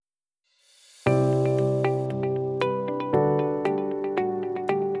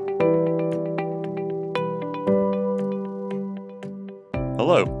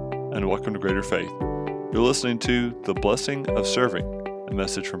Hello, and welcome to Greater Faith. You're listening to The Blessing of Serving, a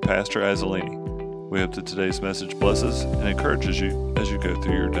message from Pastor Azzolini. We hope that today's message blesses and encourages you as you go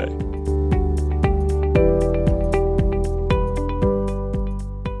through your day.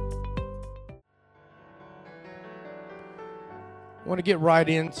 I want to get right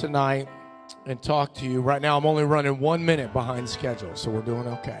in tonight and talk to you. Right now, I'm only running 1 minute behind schedule, so we're doing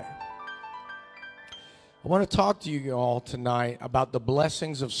okay. I want to talk to you all tonight about the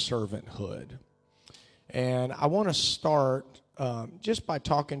blessings of servanthood. And I want to start just by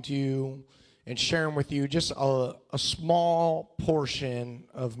talking to you and sharing with you just a small portion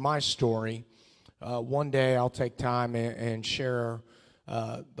of my story. One day I'll take time and share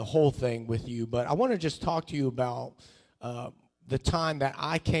the whole thing with you. But I want to just talk to you about the time that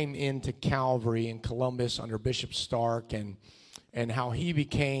I came into Calvary in Columbus under Bishop Stark and how he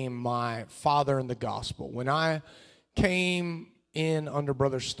became my father in the gospel. When I came in under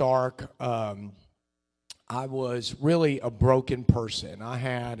Brother Stark, I was really a broken person. I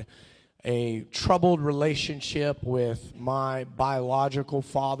had a troubled relationship with my biological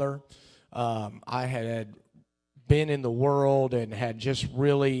father. I had been in the world and had just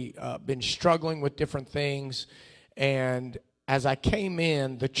really been struggling with different things. And as I came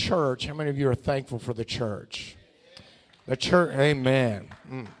in, the church, how many of you are thankful for the church? The church, amen.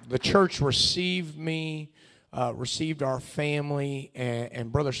 The church received me, received our family,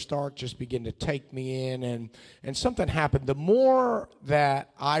 and Brother Stark just began to take me in, and something happened. The more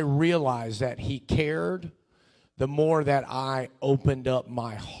that I realized that he cared, the more that I opened up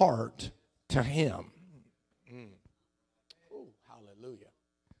my heart to him. Oh, hallelujah.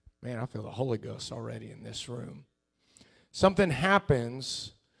 Man, I feel the Holy Ghost already in this room. Something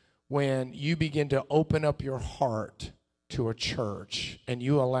happens when you begin to open up your heart to a church and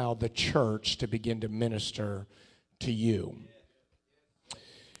you allow the church to begin to minister to you.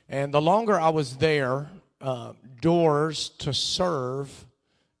 And the longer I was there, doors to serve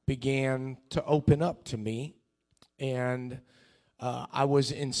began to open up to me, and I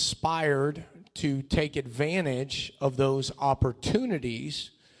was inspired to take advantage of those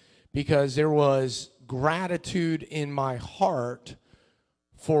opportunities because there was gratitude in my heart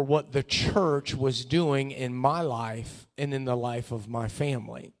for what the church was doing in my life and in the life of my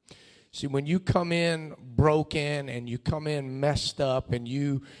family. See, when you come in broken and you come in messed up and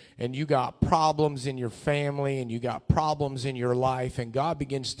you got problems in your family and you got problems in your life, and God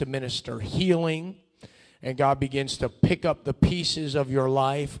begins to minister healing and God begins to pick up the pieces of your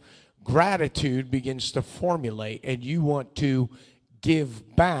life, gratitude begins to formulate, and you want to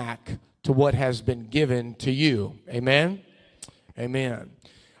give back to what has been given to you. Amen? Amen.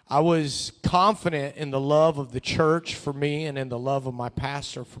 I was confident in the love of the church for me and in the love of my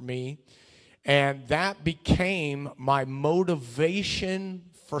pastor for me, and that became my motivation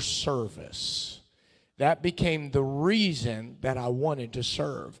for service. That became the reason that I wanted to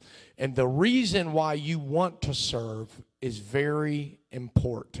serve. And the reason why you want to serve is very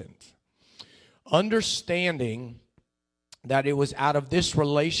important. Understanding that it was out of this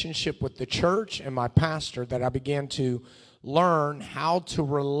relationship with the church and my pastor that I began to learn how to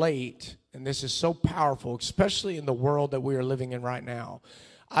relate, and this is so powerful, especially in the world that we are living in right now.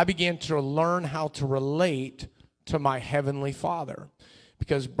 I began to learn how to relate to my Heavenly Father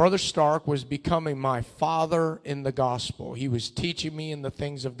because Brother Stark was becoming my father in the gospel. He was teaching me in the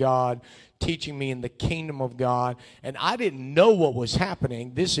things of God, teaching me in the kingdom of God, and I didn't know what was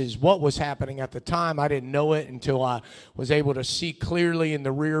happening. This is what was happening at the time. I didn't know it until I was able to see clearly in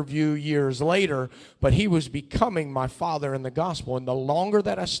the rear view years later, but he was becoming my father in the gospel, and the longer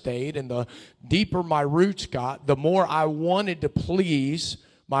that I stayed and the deeper my roots got, the more I wanted to please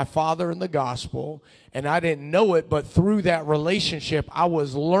my father in the gospel, and I didn't know it, but through that relationship, I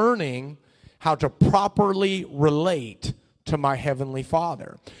was learning how to properly relate to my Heavenly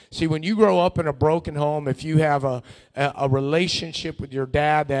Father. See, when you grow up in a broken home, if you have a relationship with your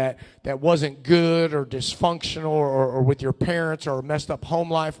dad that wasn't good or dysfunctional, or with your parents, or a messed up home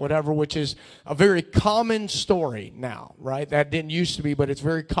life, whatever, which is a very common story now, right? That didn't used to be, but it's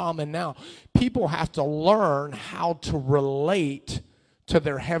very common now. People have to learn how to relate to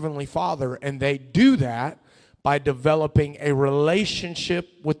their Heavenly Father, and they do that by developing a relationship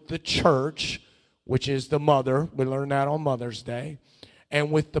with the church, which is the mother. We learn that on Mother's Day. And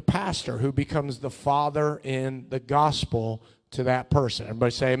with the pastor, who becomes the father in the gospel to that person.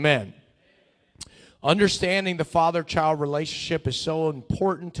 Everybody say amen. Understanding the father-child relationship is so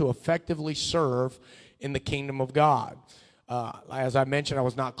important to effectively serve in the kingdom of God. As I mentioned, I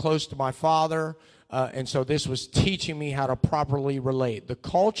was not close to my father, and so this was teaching me how to properly relate. The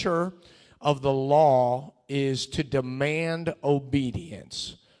culture of the law is to demand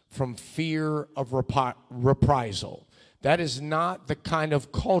obedience from fear of reprisal. That is not the kind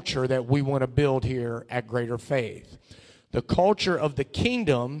of culture that we want to build here at Greater Faith. The culture of the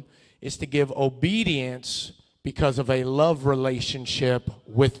kingdom is to give obedience because of a love relationship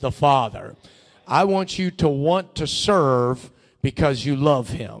with the Father. I want you to want to serve because you love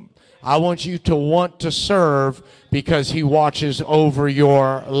Him. I want you to want to serve because He watches over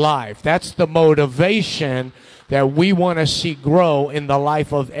your life. That's the motivation that we want to see grow in the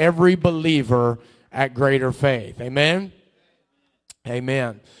life of every believer at Greater Faith. Amen?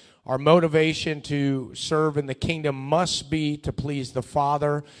 Amen. Our motivation to serve in the kingdom must be to please the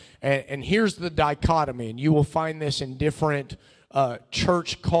Father. And here's the dichotomy, and you will find this in different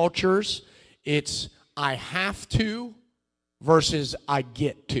church cultures. It's I have to versus I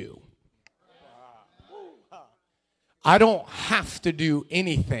get to. I don't have to do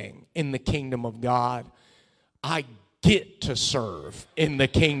anything in the kingdom of God. I get to serve in the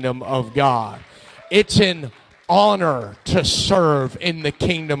kingdom of God. It's an honor to serve in the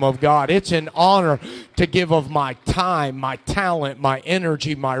kingdom of God. It's an honor to give of my time, my talent, my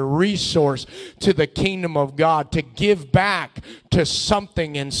energy, my resource to the kingdom of God, to give back to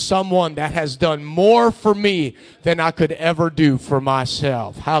something and someone that has done more for me than I could ever do for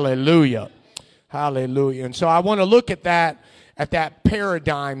myself. Hallelujah. Hallelujah. And so I want to look at that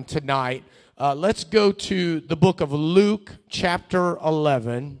paradigm tonight. Let's go to the book of Luke chapter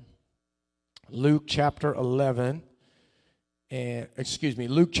 11. Luke chapter 11.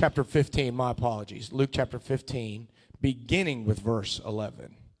 Luke chapter 15, my apologies. Luke chapter 15, beginning with verse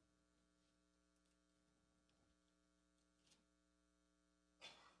 11.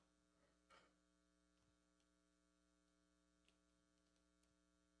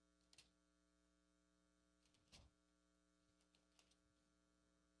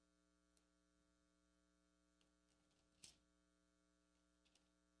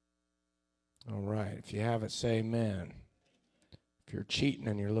 All right. If you have it, say amen. If you're cheating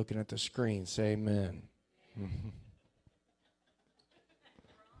and you're looking at the screen, say amen.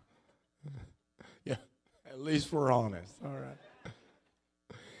 Yeah, at least we're honest. All right.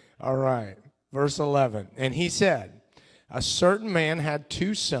 All right. Verse 11. And he said, a certain man had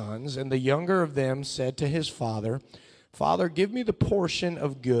 2 sons, and the younger of them said to his father, Father, give me the portion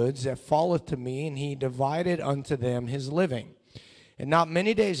of goods that falleth to me. And he divided unto them his living. And not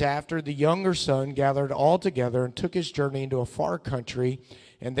many days after, the younger son gathered all together and took his journey into a far country,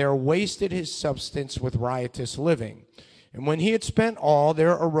 and there wasted his substance with riotous living. And when he had spent all,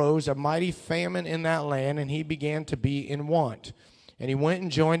 there arose a mighty famine in that land, and he began to be in want. And he went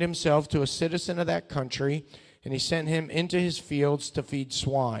and joined himself to a citizen of that country, and he sent him into his fields to feed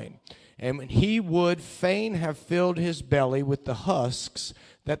swine. And he would fain have filled his belly with the husks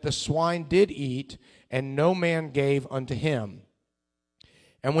that the swine did eat, and no man gave unto him.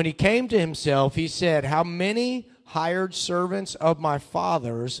 And when he came to himself, he said, how many hired servants of my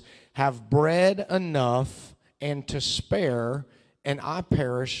father's have bread enough and to spare, and I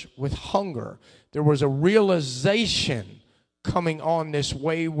perish with hunger? There was a realization coming on this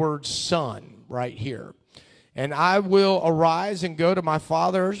wayward son right here. And I will arise and go to my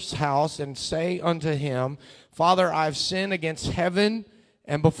father's house and say unto him, Father, I have sinned against heaven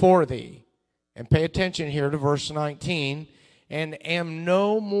and before thee. And pay attention here to verse 19. And am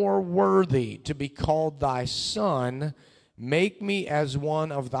no more worthy to be called thy son. Make me as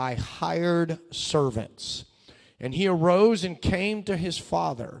one of thy hired servants. And he arose and came to his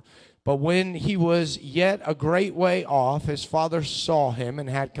father. But when he was yet a great way off, his father saw him and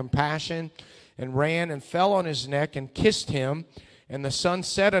had compassion, and ran and fell on his neck and kissed him. And the son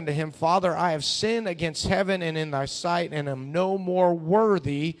said unto him, Father, I have sinned against heaven and in thy sight, and am no more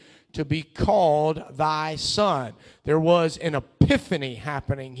worthy to be called thy son. There was an epiphany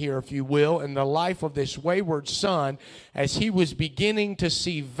happening here, if you will, in the life of this wayward son, as he was beginning to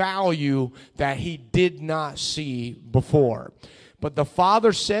see value that he did not see before. But the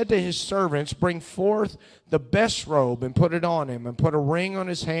father said to his servants, bring forth the best robe and put it on him, and put a ring on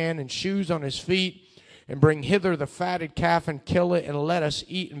his hand and shoes on his feet, and bring hither the fatted calf and kill it, and let us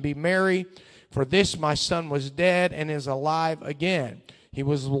eat and be merry. For this my son was dead and is alive again. He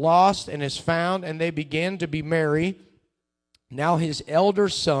was lost and is found, and they began to be merry. Now his elder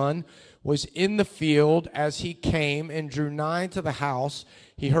son was in the field as he came and drew nigh to the house.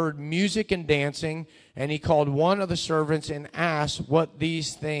 He heard music and dancing, and he called one of the servants and asked what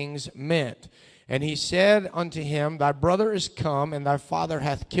these things meant. And he said unto him, Thy brother is come, and thy father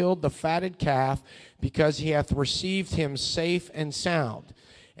hath killed the fatted calf, because he hath received him safe and sound.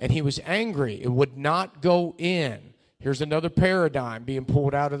 And he was angry and would not go in. Here's another paradigm being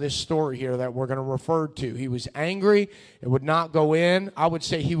pulled out of this story here that we're going to refer to. He was angry. It would not go in. I would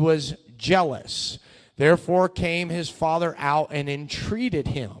say he was jealous. Therefore came his father out and entreated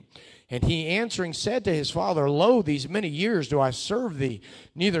him. And he answering said to his father, Lo, these many years do I serve thee,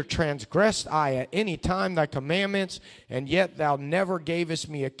 neither transgressed I at any time thy commandments, and yet thou never gavest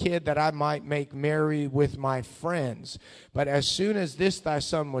me a kid that I might make merry with my friends. But as soon as this thy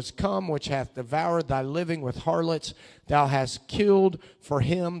son was come, which hath devoured thy living with harlots, thou hast killed for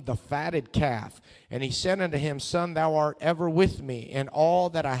him the fatted calf. And he said unto him, Son, thou art ever with me, and all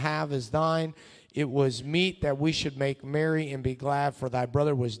that I have is thine. It was meet that we should make merry and be glad, for thy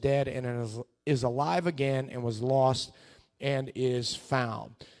brother was dead and is alive again, and was lost and is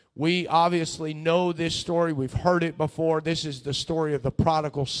found. We obviously know this story. We've heard it before. This is the story of the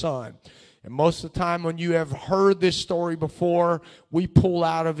prodigal son. And most of the time when you have heard this story before, we pull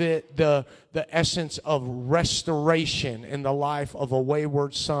out of it the essence of restoration in the life of a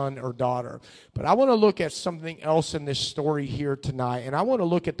wayward son or daughter. But I want to look at something else in this story here tonight. And I want to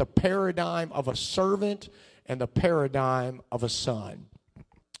look at the paradigm of a servant and the paradigm of a son.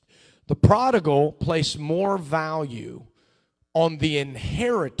 The prodigal placed more value on the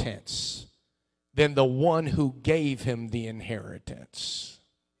inheritance than the one who gave him the inheritance.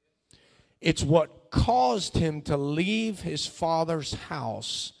 It's what caused him to leave his father's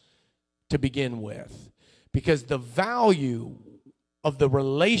house to begin with, because the value of the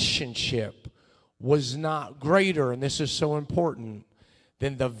relationship was not greater, and this is so important,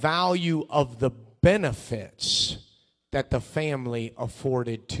 than the value of the benefits that the family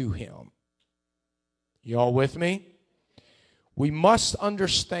afforded to him. You all with me? We must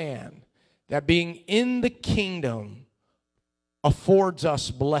understand that being in the kingdom affords us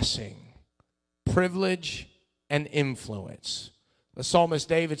blessing, privilege, and influence. The psalmist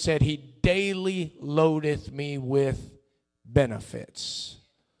David said, He daily loadeth me with benefits.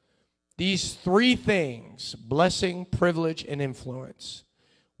 These three things, blessing, privilege, and influence,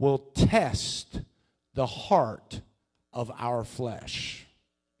 will test the heart of our flesh.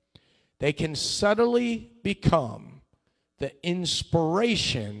 They can subtly become the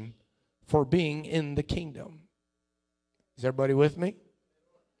inspiration for being in the kingdom. Is everybody with me?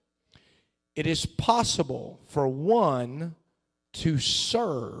 It is possible for one to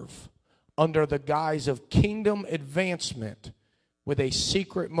serve under the guise of kingdom advancement with a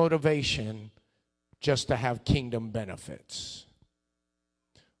secret motivation just to have kingdom benefits.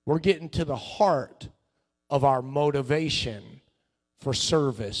 We're getting to the heart of our motivation for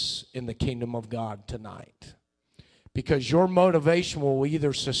service in the kingdom of God tonight. Because your motivation will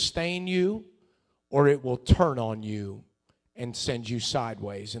either sustain you or it will turn on you and send you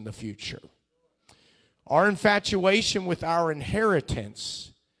sideways in the future. Our infatuation with our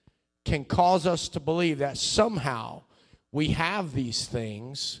inheritance can cause us to believe that somehow we have these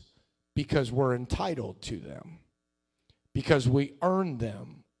things because we're entitled to them, because we earned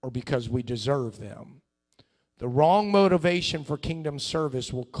them, or because we deserve them. The wrong motivation for kingdom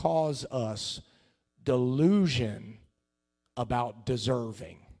service will cause us delusion about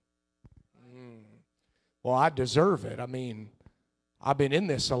deserving. Well, I deserve it. I mean, I've been in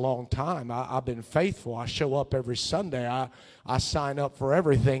this a long time. I've been faithful. I show up every Sunday. I sign up for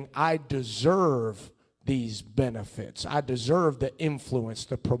everything. I deserve these benefits. I deserve the influence,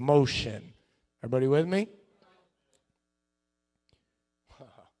 the promotion. Everybody with me?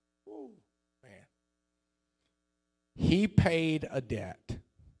 Man. He paid a debt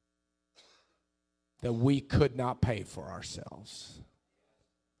that we could not pay for ourselves.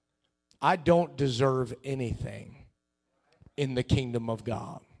 I don't deserve anything in the kingdom of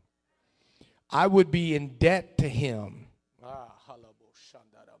God. I would be in debt to him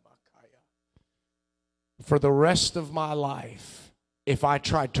for the rest of my life if I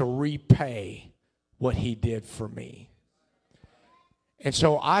tried to repay what he did for me. And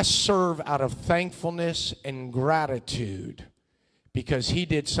so I serve out of thankfulness and gratitude because he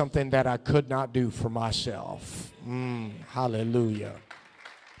did something that I could not do for myself. Hallelujah.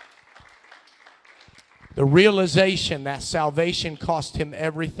 The realization that salvation cost him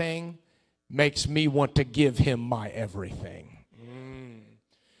everything makes me want to give him my everything.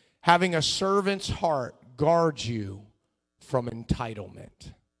 Having a servant's heart guards you from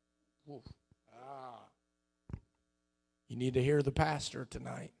entitlement. You need to hear the pastor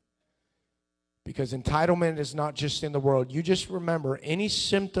tonight. Because entitlement is not just in the world. You just remember, any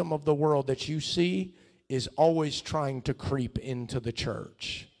symptom of the world that you see is always trying to creep into the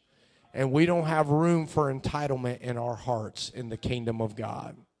church. And we don't have room for entitlement in our hearts in the kingdom of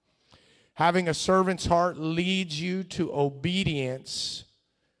God. Having a servant's heart leads you to obedience,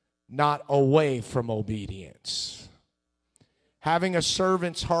 not away from obedience. Having a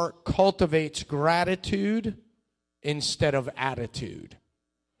servant's heart cultivates gratitude instead of attitude.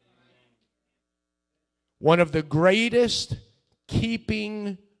 One of the greatest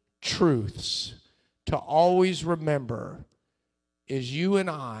keeping truths to always remember is you and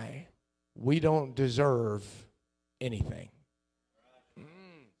we don't deserve anything.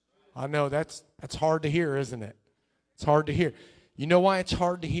 I know that's hard to hear, isn't it? It's hard to hear. You know why it's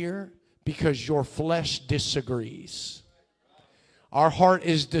hard to hear? Because your flesh disagrees. Our heart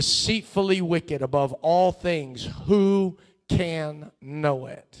is deceitfully wicked above all things. Who can know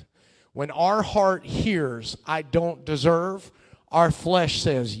it? When our heart hears, I don't deserve, our flesh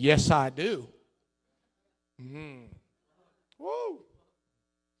says, yes, I do. Woo.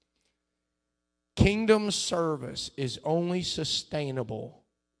 Kingdom service is only sustainable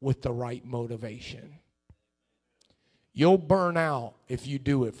with the right motivation. You'll burn out if you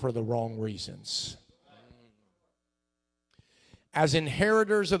do it for the wrong reasons. As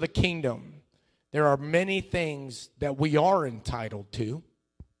inheritors of the kingdom, there are many things that we are entitled to.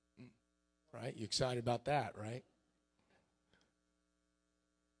 Right? You excited about that, right?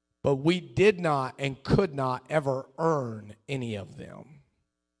 But we did not and could not ever earn any of them.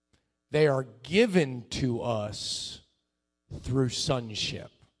 They are given to us through sonship.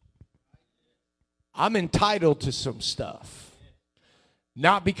 I'm entitled to some stuff.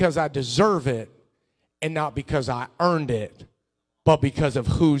 Not because I deserve it and not because I earned it, but because of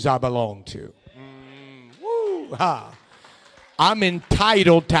whose I belong to. Woo, ha. I'm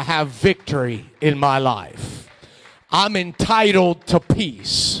entitled to have victory in my life. I'm entitled to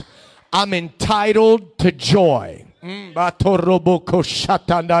peace. I'm entitled to joy. I'm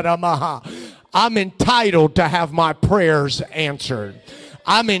entitled to have my prayers answered.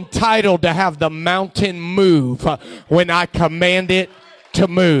 I'm entitled to have the mountain move when I command it to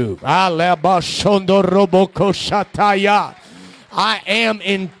move. I am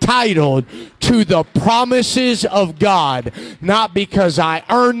entitled to the promises of God, not because I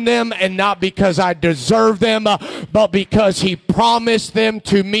earned them and not because I deserve them, but because He promised them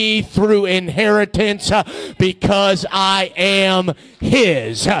to me through inheritance, because I am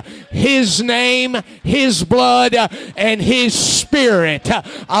His. His name, His blood, and His Spirit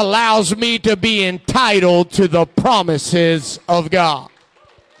allows me to be entitled to the promises of God.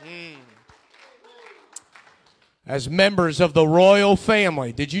 As members of the royal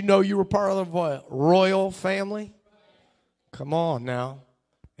family. Did you know you were part of the royal family? Come on now.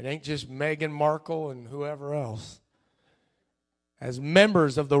 It ain't just Meghan Markle and whoever else. As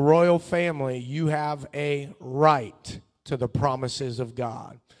members of the royal family, you have a right to the promises of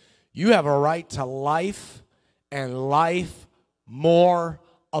God. You have a right to life and life more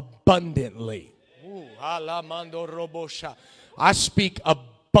abundantly. I speak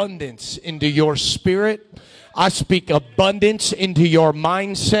abundance into your spirit. I speak abundance into your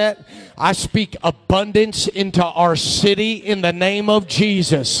mindset. I speak abundance into our city in the name of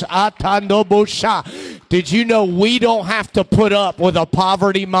Jesus. Did you know we don't have to put up with a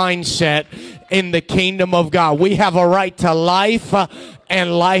poverty mindset in the kingdom of God? We have a right to life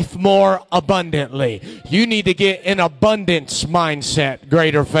and life more abundantly. You need to get an abundance mindset,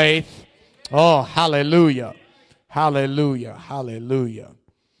 greater faith. Oh, hallelujah. Hallelujah. Hallelujah.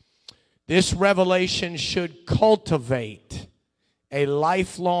 This revelation should cultivate a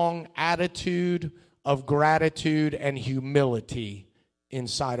lifelong attitude of gratitude and humility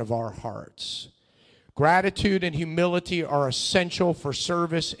inside of our hearts. Gratitude and humility are essential for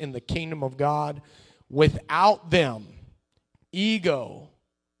service in the kingdom of God. Without them, ego,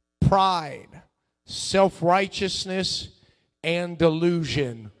 pride, self-righteousness, and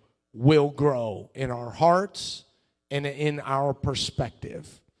delusion will grow in our hearts and in our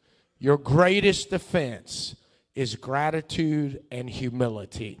perspective. Your greatest defense is gratitude and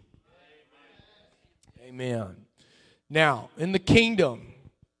humility. Amen. Now, in the kingdom,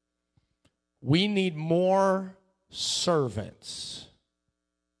 we need more servants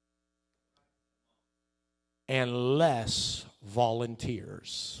and less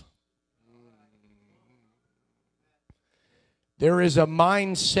volunteers. There is a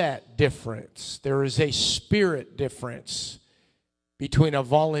mindset difference. There is a spirit difference between a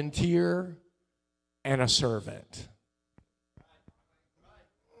volunteer and a servant.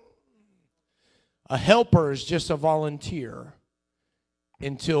 A helper is just a volunteer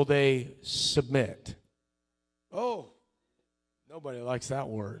until they submit. Oh, nobody likes that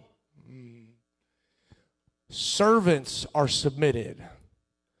word. Servants are submitted.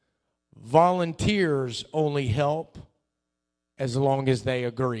 Volunteers only help as long as they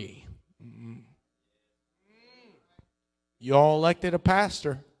agree. You all elected a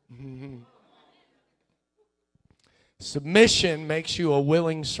pastor. Submission makes you a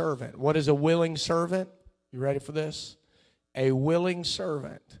willing servant. What is a willing servant? You ready for this? A willing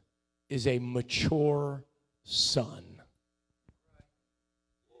servant is a mature son.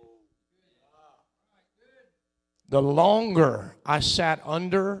 The longer I sat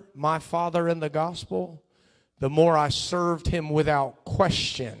under my father in the gospel, the more I served him without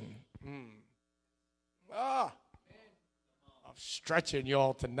question. I'm stretching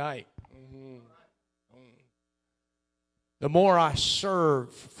y'all tonight. The more I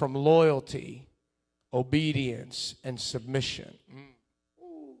serve from loyalty, obedience, and submission.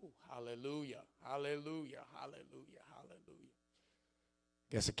 Ooh, hallelujah, hallelujah, hallelujah, hallelujah.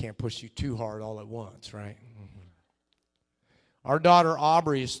 Guess I can't push you too hard all at once, right? Our daughter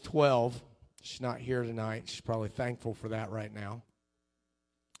Aubrey is 12. She's not here tonight. She's probably thankful for that right now.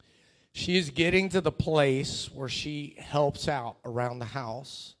 She is getting to the place where she helps out around the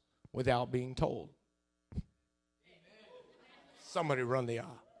house without being told. Somebody run the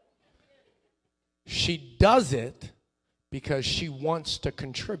aisle. She does it because she wants to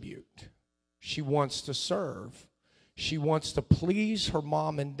contribute. She wants to serve. She wants to please her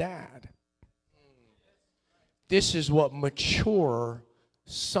mom and dad. This is what mature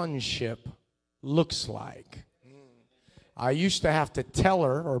sonship looks like. I used to have to tell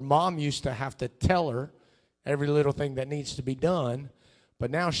her, or mom used to have to tell her every little thing that needs to be done, but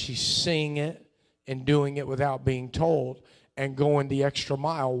now she's seeing it and doing it without being told and going the extra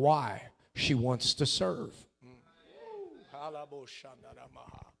mile. Why? She wants to serve.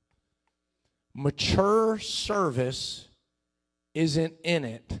 Mature service isn't in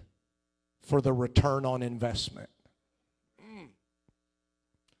it for the return on investment.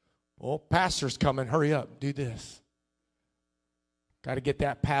 Well, pastor's coming. Hurry up. Do this. Got to get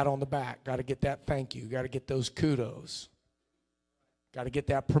that pat on the back. Got to get that thank you. Got to get those kudos. Got to get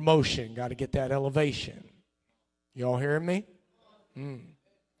that promotion. Got to get that elevation. Y'all hearing me?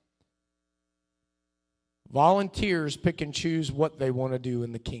 Volunteers pick and choose what they want to do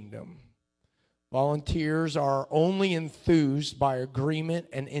in the kingdom. Volunteers are only enthused by agreement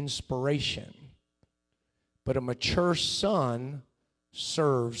and inspiration. But a mature son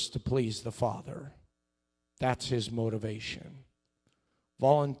serves to please the Father. That's his motivation.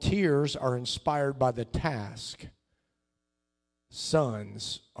 Volunteers are inspired by the task.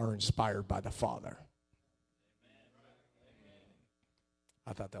 Sons are inspired by the Father.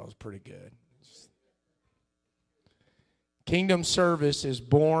 I thought that was pretty good. Kingdom service is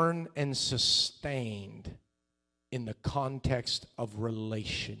born and sustained in the context of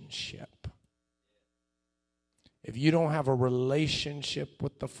relationship. If you don't have a relationship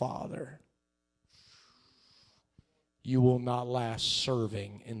with the Father, you will not last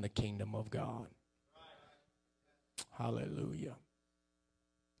serving in the kingdom of God. Hallelujah.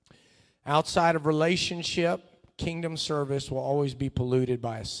 Outside of relationship, kingdom service will always be polluted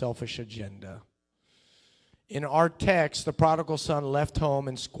by a selfish agenda. In our text, the prodigal son left home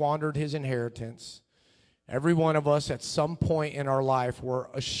and squandered his inheritance. Every one of us at some point in our life were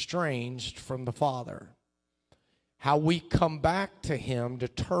estranged from the Father. How we come back to him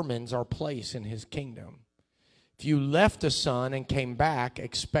determines our place in his kingdom. If you left a son and came back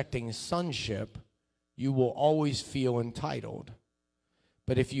expecting sonship, you will always feel entitled.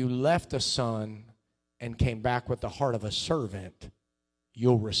 But if you left a son and came back with the heart of a servant,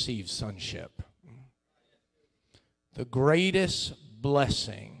 you'll receive sonship. The greatest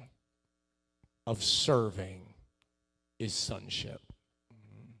blessing of serving is sonship.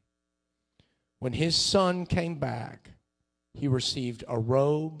 When his son came back, he received a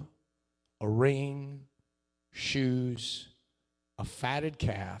robe, a ring, shoes, a fatted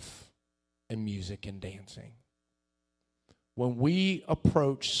calf, and music and dancing. When we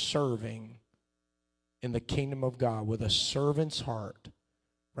approach serving in the kingdom of God with a servant's heart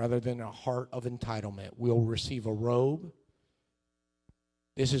rather than a heart of entitlement, we'll receive a robe.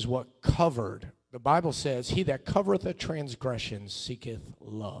 This is what covered. The Bible says, he that covereth a transgression seeketh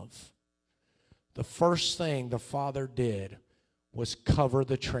love. The first thing the Father did was cover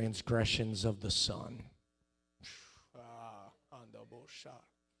the transgressions of the Son.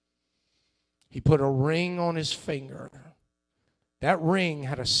 He put a ring on his finger. That ring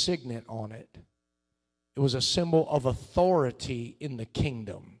had a signet on it. It was a symbol of authority in the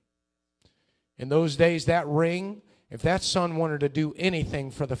kingdom. In those days, that ring, if that son wanted to do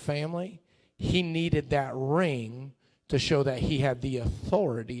anything for the family, he needed that ring to show that he had the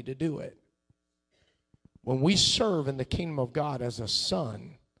authority to do it. When we serve in the kingdom of God as a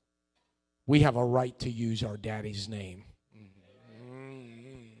son, we have a right to use our daddy's name.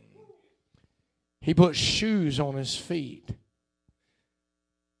 He put shoes on his feet.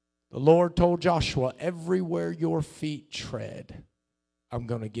 The Lord told Joshua, everywhere your feet tread, I'm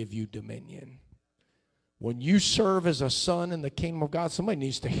going to give you dominion. When you serve as a son in the kingdom of God, somebody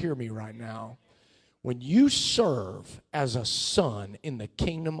needs to hear me right now. When you serve as a son in the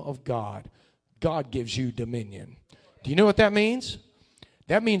kingdom of God, God gives you dominion. Do you know what that means?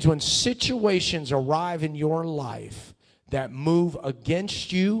 That means when situations arrive in your life that move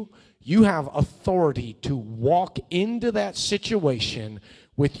against you, you have authority to walk into that situation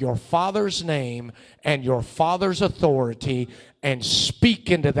with your Father's name and your Father's authority and speak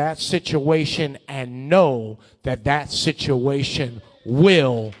into that situation and know that that situation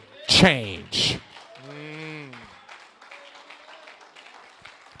will change.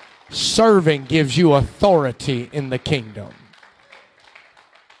 Serving gives you authority in the kingdom.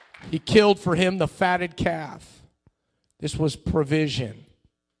 He killed for him the fatted calf. This was provision.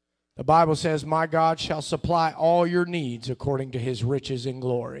 The Bible says, my God shall supply all your needs according to his riches in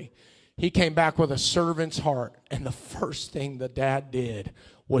glory. He came back with a servant's heart, and the first thing the dad did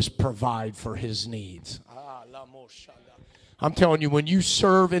was provide for his needs. I'm telling you, when you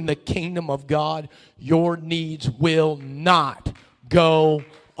serve in the kingdom of God, your needs will not go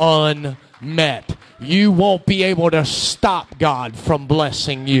unmet. You won't be able to stop God from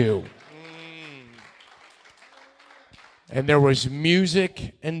blessing you. And there was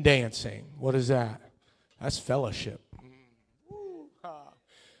music and dancing. What is that? That's fellowship.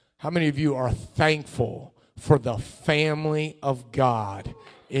 How many of you are thankful for the family of God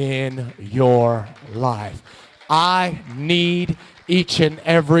in your life? I need each and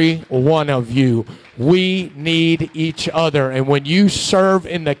every one of you. We need each other. And when you serve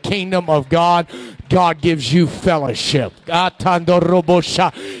in the kingdom of God, God gives you fellowship.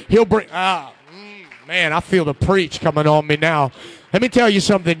 He'll bring... Man, I feel the preach coming on me now. Let me tell you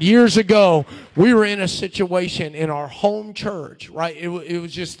something. Years ago, we were in a situation in our home church, right? It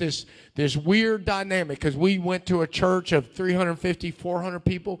was just this weird dynamic because we went to a church of 350, 400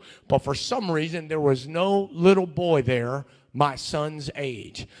 people, but for some reason, there was no little boy there my son's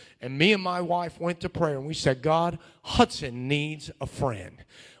age. And me and my wife went to prayer, and we said, God, Hudson needs a friend.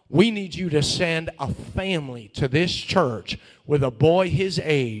 We need you to send a family to this church with a boy his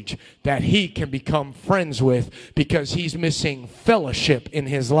age that he can become friends with because he's missing fellowship in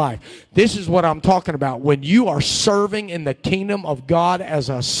his life. This is what I'm talking about. When you are serving in the kingdom of God as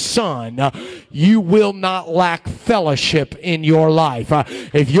a son, you will not lack fellowship in your life.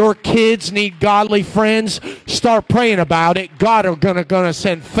 If your kids need godly friends, start praying about it. God is going to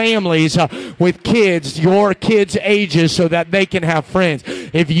send families with kids, your kids' ages, so that they can have friends.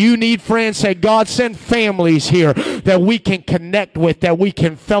 If you need friends, say, God, send families here that we can connect with, that we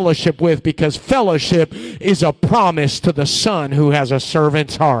can fellowship with, because fellowship is a promise to the son who has a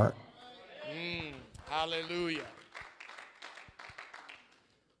servant's heart. Hallelujah.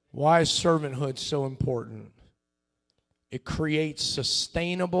 Why is servanthood so important? It creates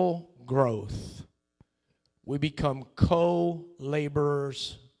sustainable growth. We become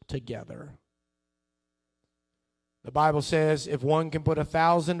co-laborers together. The Bible says if one can put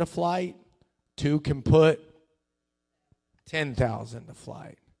 1,000 to flight, two can put 10,000 to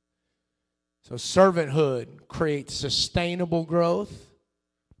flight. So servanthood creates sustainable growth,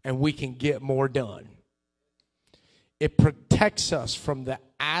 and we can get more done. It protects us from the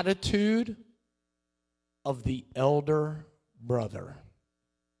attitude of the elder brother.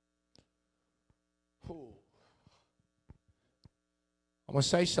 I'm going to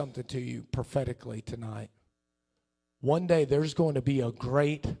say something to you prophetically tonight. One day there's going to be a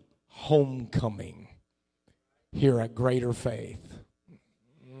great homecoming here at Greater Faith.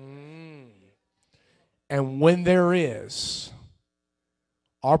 And when there is,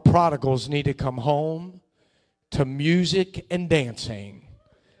 our prodigals need to come home to music and dancing,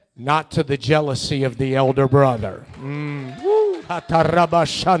 not to the jealousy of the elder brother.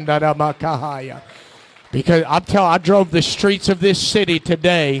 Because I drove the streets of this city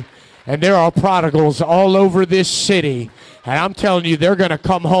today, and there are prodigals all over this city. And I'm telling you, they're going to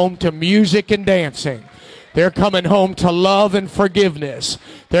come home to music and dancing. They're coming home to love and forgiveness.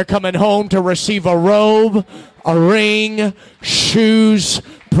 They're coming home to receive a robe, a ring, shoes,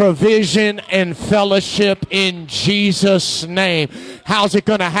 provision, and fellowship in Jesus' name. How's it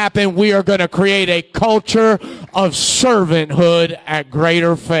going to happen? We are going to create a culture of servanthood at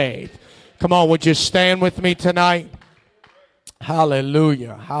Greater Faith. Come on, would you stand with me tonight?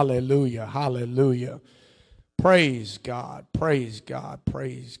 Hallelujah, hallelujah, hallelujah. Praise God, praise God,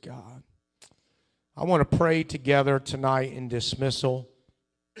 praise God. I want to pray together tonight in dismissal.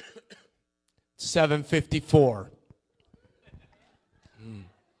 7:54.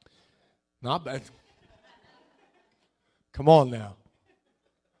 Not bad. Come on now.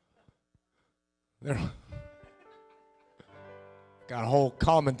 Got a whole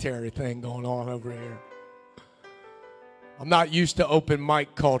commentary thing going on over here. I'm not used to open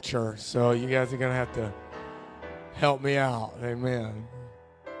mic culture, so you guys are going to have to help me out. Amen.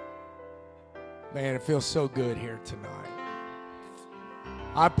 Man, it feels so good here tonight.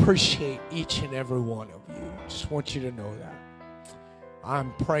 I appreciate each and every one of you. Just want you to know that.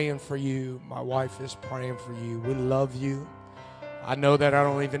 I'm praying for you. My wife is praying for you. We love you. I know that I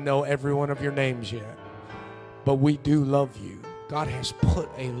don't even know every one of your names yet, but we do love you. God has put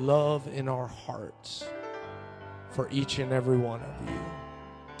a love in our hearts for each and every one of you.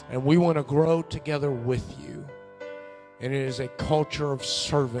 And we want to grow together with you. And it is a culture of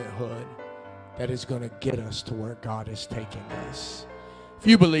servanthood that is going to get us to where God is taking us. If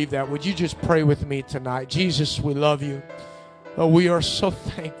you believe that, would you just pray with me tonight? Jesus, we love you. Oh, we are so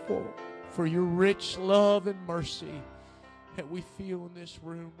thankful for your rich love and mercy that we feel in this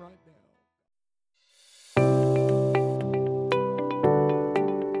room right now.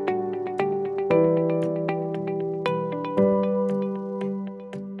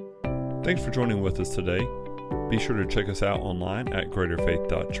 Thanks for joining with us today. Be sure to check us out online at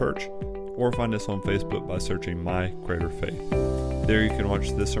greaterfaith.church or find us on Facebook by searching My Greater Faith. There you can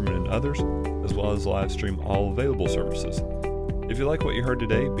watch this sermon and others, as well as live stream all available services. If you like what you heard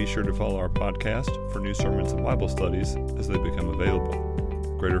today, be sure to follow our podcast for new sermons and Bible studies as they become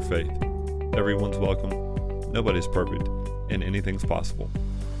available. Greater Faith. Everyone's welcome, nobody's perfect, and anything's possible.